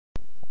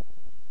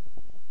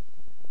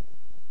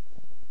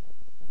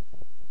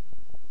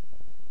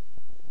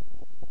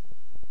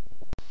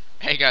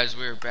Hey guys,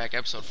 we're back,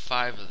 episode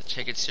 5 of the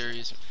Tekkit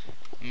series.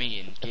 Me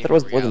and I Gamer thought it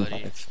was more than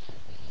Reality. 5.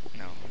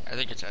 No, I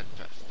think it's at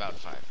about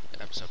 5,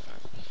 episode 5.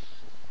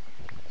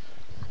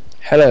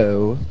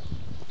 Hello.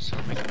 So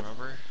we're making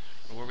rubber.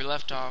 Where we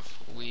left off,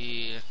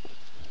 I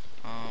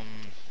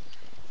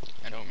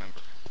don't remember.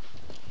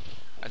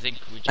 I think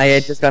we I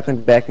had just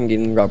gotten back and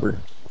getting rubber.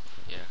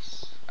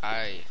 yes.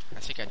 I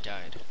think I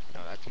died.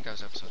 No, I think that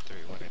was episode 3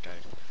 when I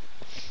died.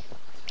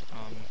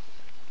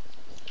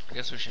 I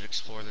guess we should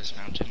explore this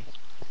mountain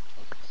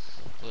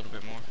a little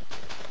bit more.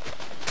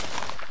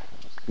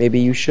 Maybe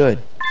you should.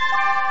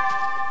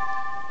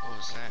 What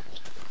was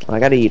that? I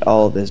gotta eat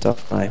all of this, don't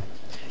I?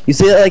 You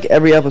say that like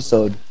every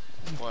episode.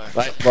 What?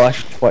 Right? Well,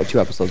 actually, quite 2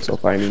 episodes so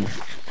far, I mean.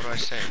 What do I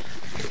say?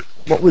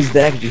 What was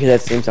that? Did you hear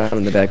that same sound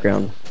in the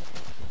background?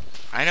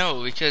 I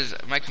know, because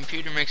my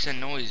computer makes that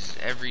noise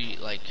every,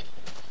 like,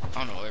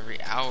 I don't know,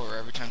 every hour,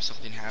 every time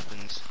something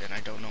happens, and I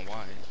don't know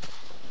why.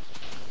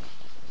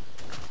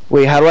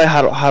 Wait, how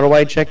do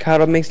I check how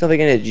to make stuff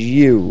again? It's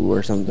U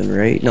or something,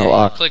 right? No,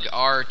 Yeah, you click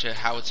R to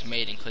how it's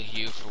made and click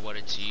U for what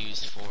it's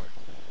used for.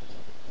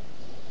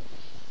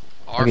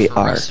 R Okay, for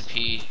R.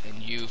 recipe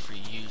and U for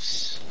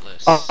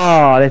useless.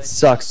 Oh, that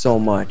sucks so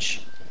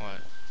much.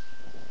 What?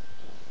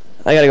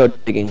 I gotta go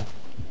digging.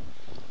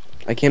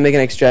 I can't make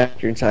an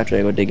extractor until after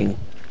I go digging.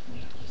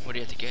 What do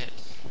you have to get?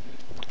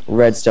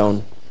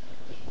 Redstone.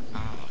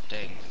 Oh,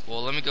 dang.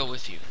 Well, let me go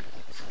with you.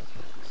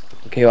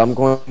 Okay, well, I'm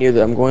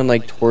going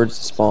like towards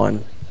the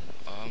spawn.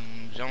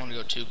 You don't want to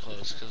go too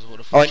close, because what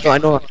if Oh, we I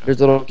know. can't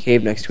There's a little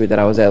cave next to it that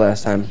I was at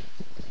last time.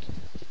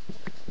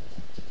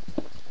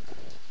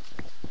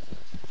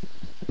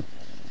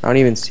 I don't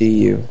even see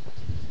you.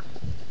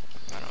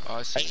 I don't, oh,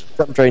 I see you. I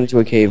jumped right into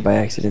a cave by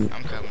accident.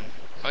 I'm coming.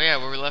 Oh yeah,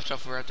 where we left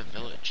off, we were at the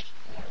village.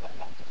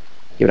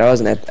 Yeah,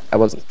 but I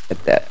wasn't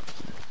at that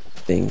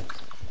thing.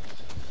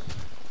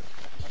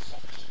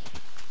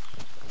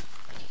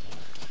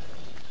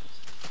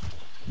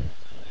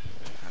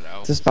 Hello?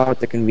 It's the spot with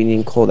the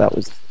convenient coal that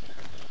was.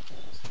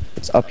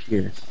 It's up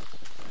here.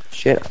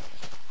 Shit.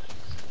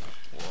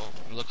 Whoa,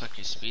 it looked like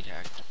you speed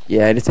hacked.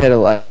 Yeah, I just had a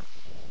lag.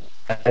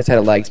 I just had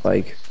a lag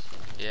spike.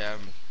 Yeah,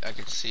 I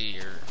could see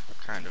your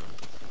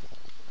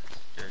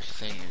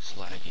thing is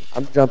laggy.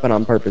 I'm jumping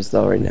on purpose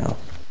though right now.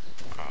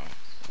 Oh.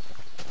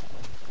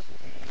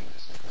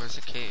 Where's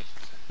the cave?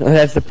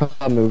 That's the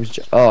problem. It was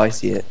oh, I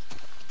see it.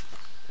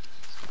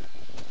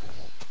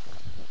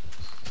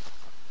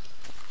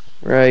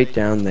 Right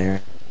down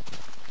there.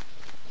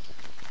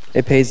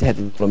 It pays to have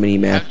the little mini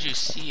map. How did you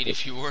see it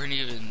if you weren't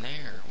even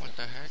there? What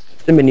the heck?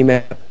 The mini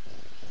map.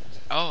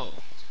 Oh, Do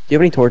you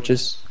have any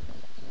torches?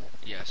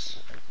 yes.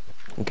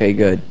 Okay,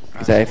 good.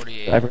 'Cause I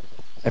 48.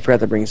 I forgot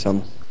to bring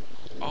some.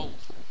 Oh.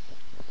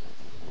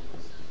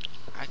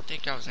 I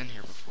think I was in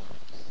here before.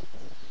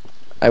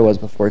 I was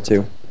before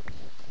too.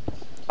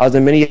 I was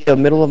in the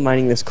middle of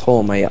mining this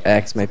coal. My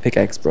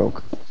pickaxe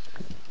broke.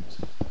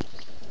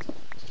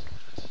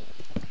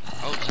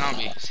 Oh,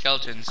 zombie.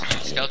 Skeletons.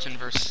 Skeleton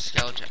versus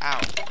skeleton.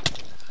 Ow.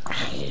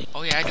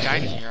 Oh yeah, I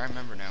died in here. I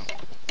remember now.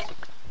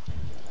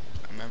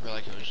 I remember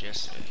like it was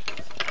yesterday.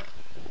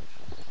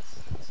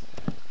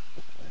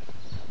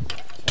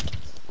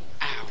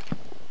 Ow.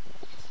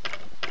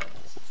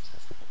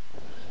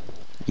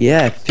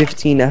 Yeah,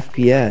 15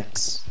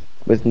 FPS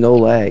with no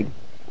lag. Ooh.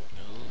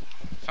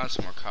 Found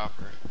some more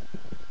copper.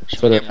 Should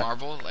So we that- get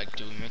marble? Like,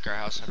 do we make our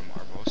house out of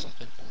marble or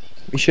something?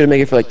 We should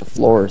make it for like the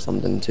floor or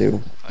something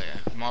too. Oh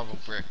yeah, marble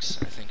bricks.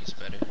 I think is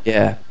better.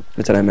 Yeah,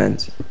 that's what I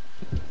meant.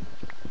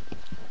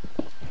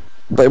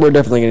 But we're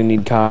definitely gonna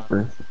need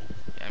copper.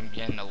 Yeah, I'm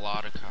getting a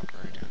lot of copper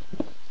right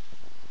now.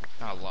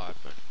 Not a lot,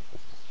 but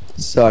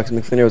Sucks.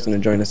 McFlynn was gonna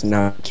join us and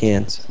now he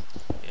can't.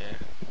 yeah.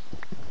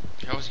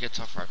 It always gets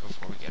tough right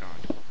before we get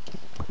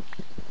on.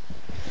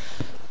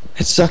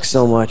 It sucks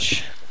so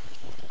much.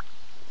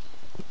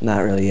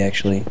 Not really,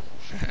 actually.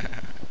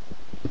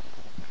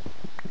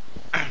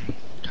 God,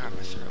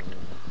 my throat.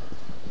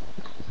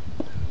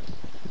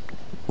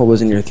 What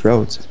was in your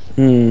throat?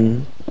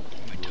 My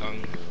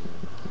tongue.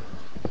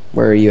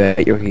 Where are you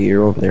at?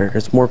 You're over there.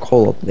 There's more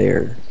coal up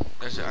there.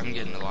 I'm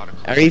getting a lot of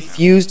coal I right now.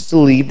 refuse to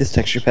leave this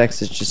texture pack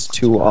 'cause it's just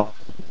too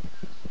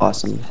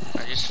awesome.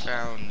 I just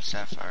found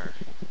Sapphire.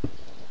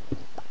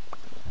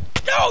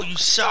 No, you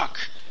suck!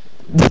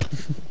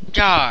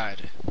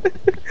 God!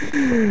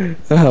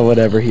 Oh,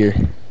 whatever.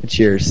 Here.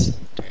 Cheers.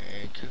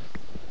 Thank you.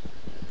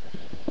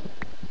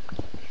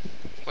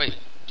 Wait,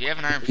 do you have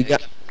an iron You pick?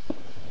 got-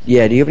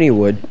 Yeah. Do you have any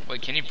wood?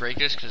 Wait, can you break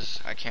this? Cause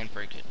I can't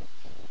break it.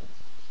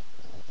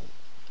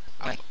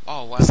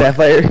 Oh wow!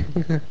 Sapphire.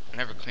 I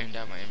never cleaned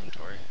out my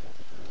inventory.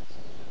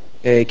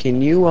 Hey, can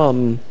you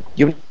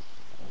you have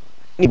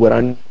any wood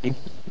on you?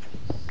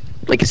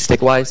 Like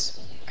stick wise?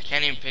 I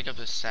can't even pick up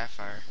this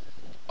sapphire.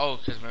 Oh,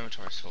 cause my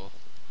inventory's full.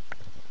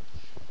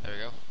 There we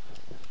go.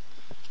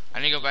 I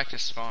need to go back to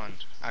spawn.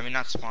 I mean,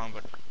 not spawn,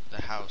 but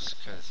the house,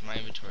 cause my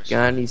inventory's full.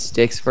 Got any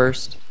sticks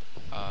first?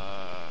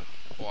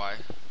 Why?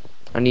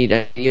 I need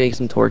to make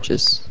some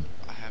torches.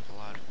 I have a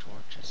lot of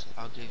torches.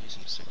 I'll give you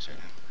some sticks right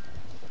now.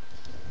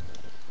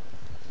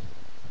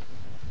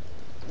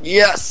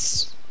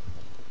 Yes!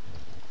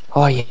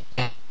 Oh, yeah.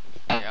 Yeah,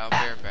 I'll be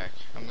right back.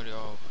 I'm gonna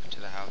go to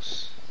the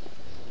house.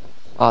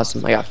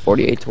 Awesome. I got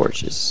 48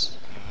 torches.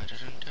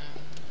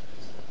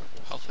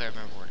 Hopefully I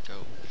remember where to go.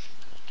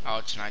 Oh,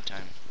 it's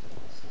nighttime.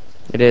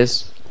 It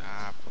is.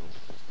 Ah,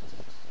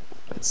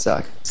 poop. It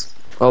sucks.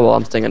 Oh, well,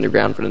 I'm staying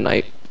underground for the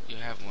night. You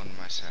have one of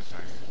my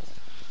sapphire.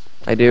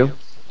 I do?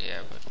 Yeah,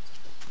 but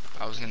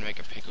I was gonna make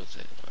a pick with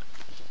it, but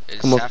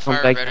is Come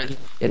sapphire back better? and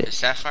get Is it.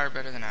 sapphire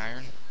better than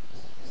iron?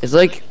 It's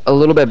like a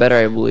little bit better,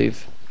 I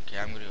believe. Okay,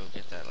 I'm gonna go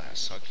get that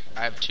last. So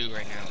I have 2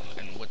 right now,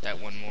 and with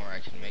that one more, I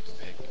can make a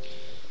pick.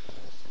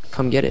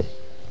 Come get it.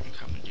 I'm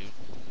coming, dude.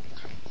 I'm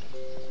coming.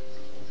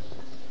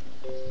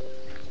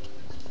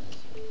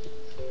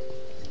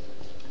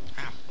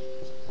 Ow.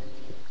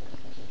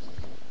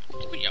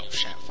 Give me your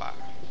sapphire.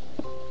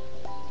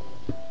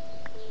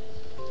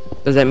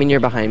 Does that mean you're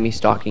behind me,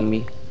 stalking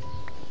me?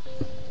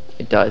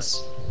 It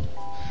does.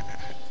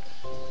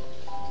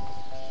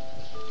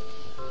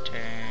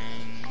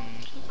 Dang.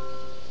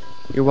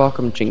 You're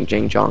welcome, Jing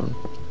Jing Jong.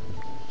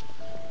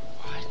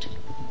 What?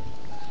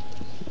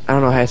 I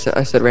don't know how I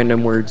said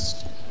random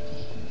words.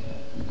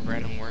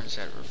 Random words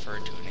that refer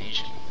to an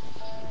Asian.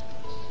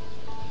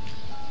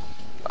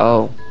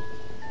 Oh.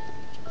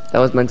 That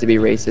was meant to be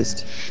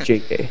racist.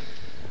 JK.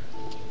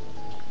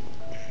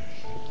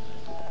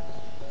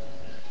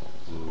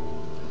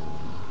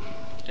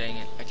 Dang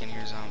it, I can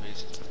hear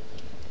zombies.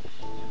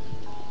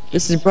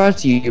 This is brought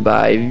to you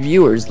by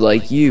viewers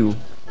like you.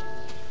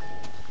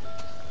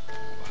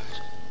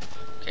 What?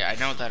 Okay, I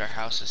know that our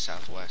house is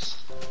southwest.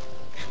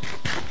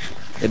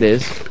 It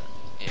is.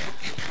 Yeah.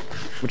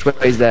 Which way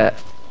is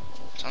that?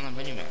 It's on the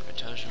minimap. It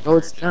tells you. No, where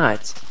it's it is.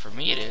 not. For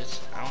me, it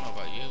is. I don't know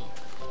about you.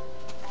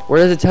 Where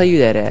does it tell you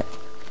that at?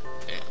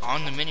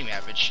 On the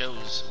minimap, it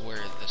shows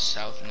where the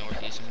south,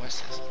 northeast, and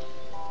west is.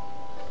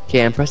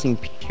 Okay, I'm pressing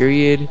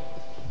period.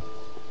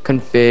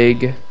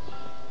 Config.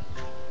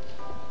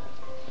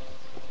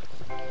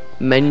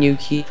 Menu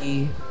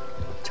key.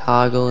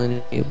 Toggle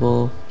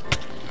enable.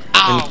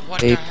 Ow!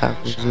 What the Display, hell?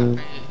 power Shot zoom,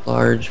 me.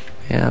 large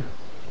map.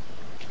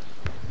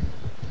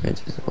 It's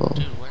visible.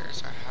 Dude, where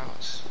is our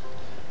house?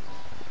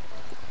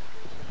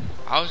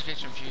 I always get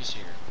confused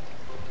here.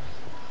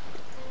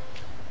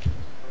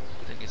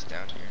 I think it's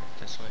down here.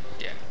 This way?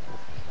 Yeah.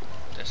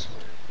 This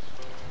way.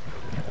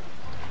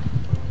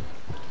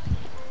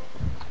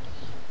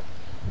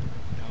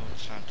 No,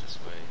 it's not this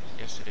way.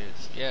 Yes, it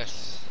is.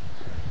 Yes.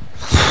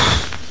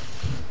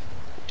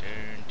 Dun,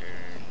 dun, dun,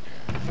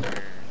 dun,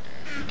 dun.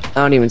 I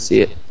don't even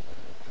see it.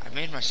 I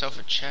made myself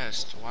a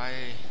chest. Why?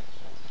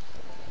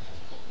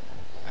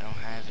 I don't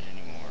have it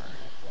anymore.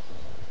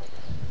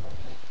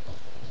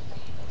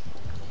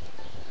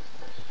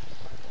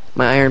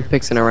 My iron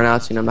pick's gonna run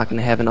out soon. I'm not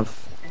gonna have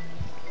enough.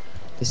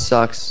 This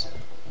sucks.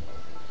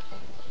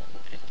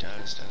 It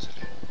does, doesn't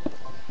it?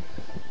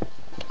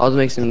 I'll just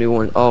make some new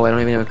ones. Oh, I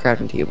don't even have a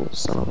crafting table.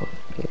 Son of a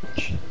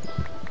bitch.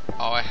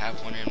 Oh, I have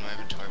one in my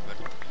inventory, but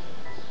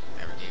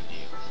never gave to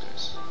you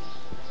because.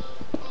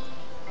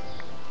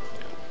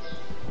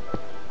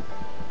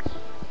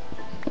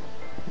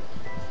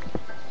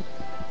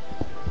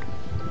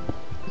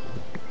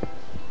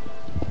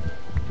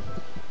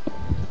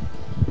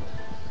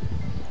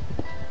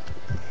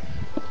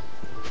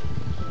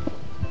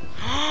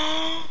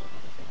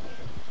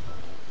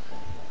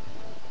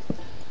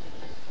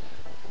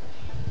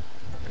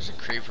 There's a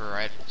creeper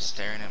right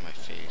staring at my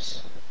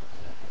face.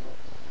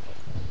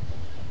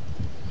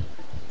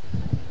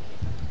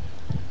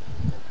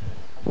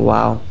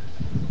 Wow.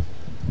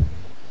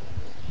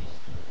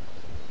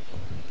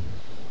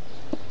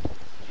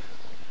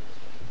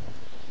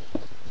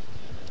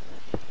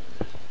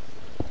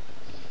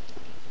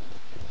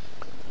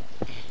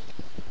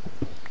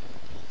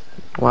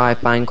 Wow, I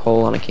find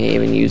coal and I can't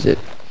even use it.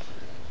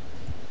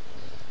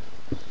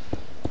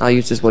 I'll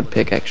use this wood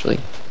pick actually.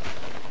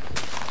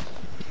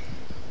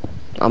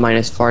 I'll mine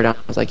as far down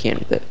as I can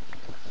with it.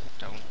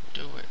 Don't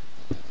do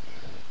it.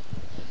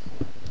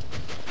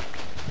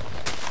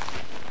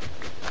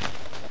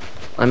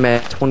 I'm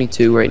at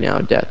 22 right now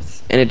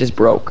depth, and it just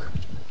broke.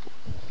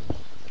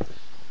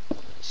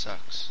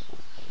 Sucks.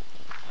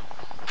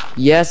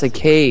 Yes, a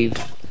cave.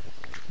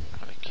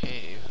 Not a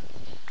cave.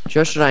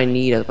 Just what I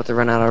need. I was about to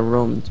run out of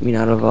room. I mean,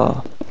 out of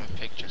My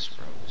pick just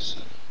broke. So.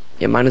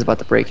 Yeah, mine is about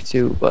to break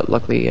too, but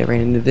luckily I ran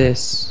into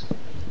this.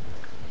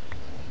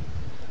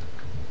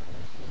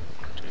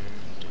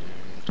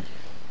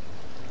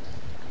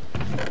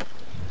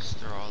 Let's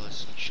throw all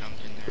this junk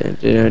in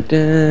there. Da,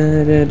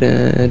 da, da,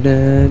 da,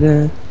 da,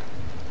 da.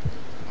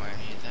 Oh, I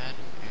need that.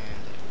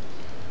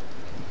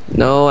 And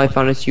No, I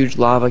found this huge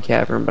lava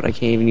cavern, but I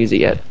can't even use it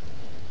yet.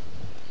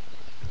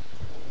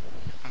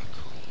 oh,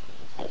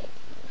 cool.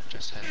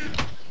 Just had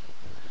that.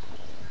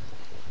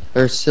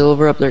 There's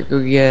silver up there to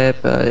go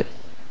get, but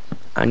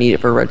I need it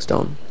for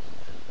redstone.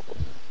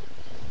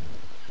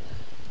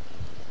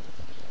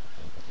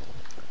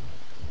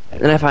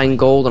 And then I find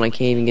gold and I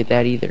can't even get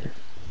that either.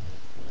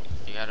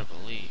 You gotta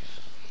believe.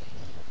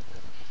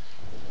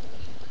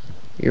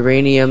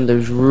 Uranium,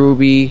 there's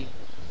ruby.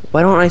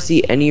 Why don't I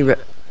see any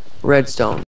redstone.